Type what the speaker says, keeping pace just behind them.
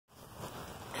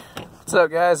What's up,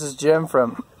 guys? This is Jim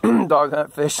from Dog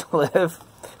Hunt Fish Live.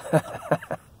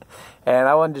 And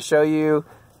I wanted to show you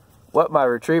what my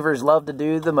retrievers love to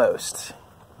do the most.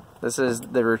 This is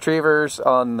the retrievers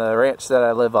on the ranch that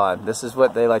I live on. This is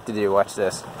what they like to do. Watch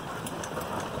this.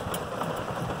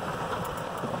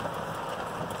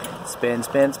 Spin,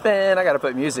 spin, spin. I gotta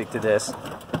put music to this.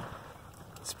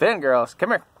 Spin, girls. Come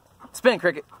here. Spin,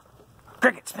 Cricket.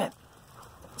 Cricket, spin.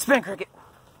 Spin, Cricket.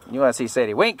 You want to see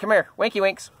Sadie? Wink, come here. Winky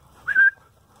winks.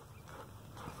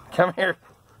 Come here.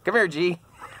 Come here, G.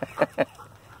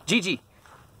 Gigi.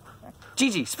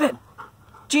 Gigi, spin.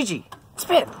 Gigi,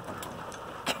 spin.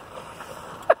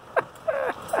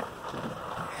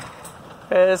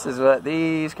 This is what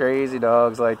these crazy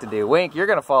dogs like to do. Wink, you're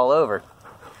going to fall over.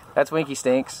 That's Winky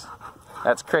Stinks.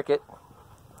 That's Cricket.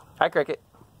 Hi, Cricket.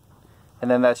 And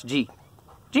then that's G.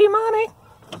 G money.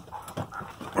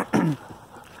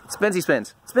 Spinsy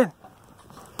spins. Spin.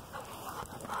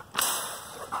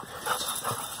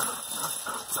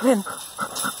 Spin.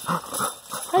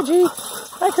 Hi, G.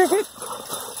 Hi, Cricket.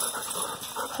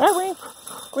 Hi, Wink.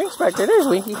 Wink's back there. There's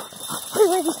Winky. There's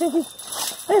Winky Stinky.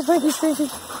 There's Winky Stinky.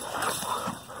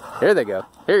 Here they go.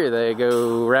 Here they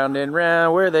go. Round and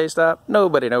round. Where they stop,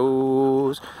 nobody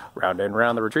knows. Round and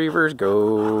round the retrievers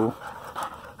go.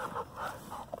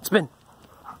 Spin.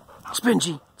 Spin,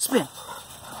 G. Spin.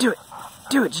 Do it.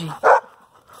 Do it, G. I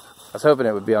was hoping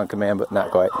it would be on command, but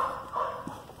not quite.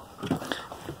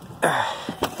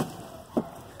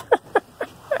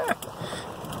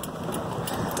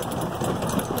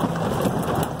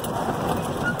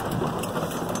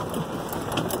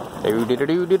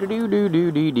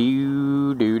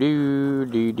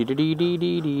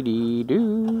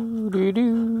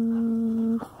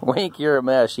 Wink, you're a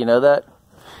mess, you know that?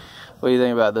 What do you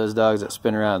think about those dogs that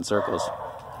spin around in circles?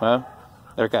 Well,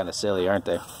 they're kind of silly, aren't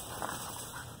they?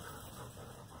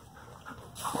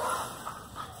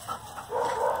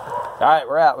 Alright,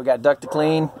 we're out. We got duck to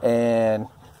clean, and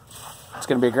it's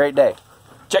going to be a great day.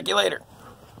 Check you later.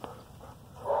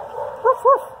 Woof,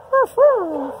 woof, woof,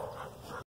 woof.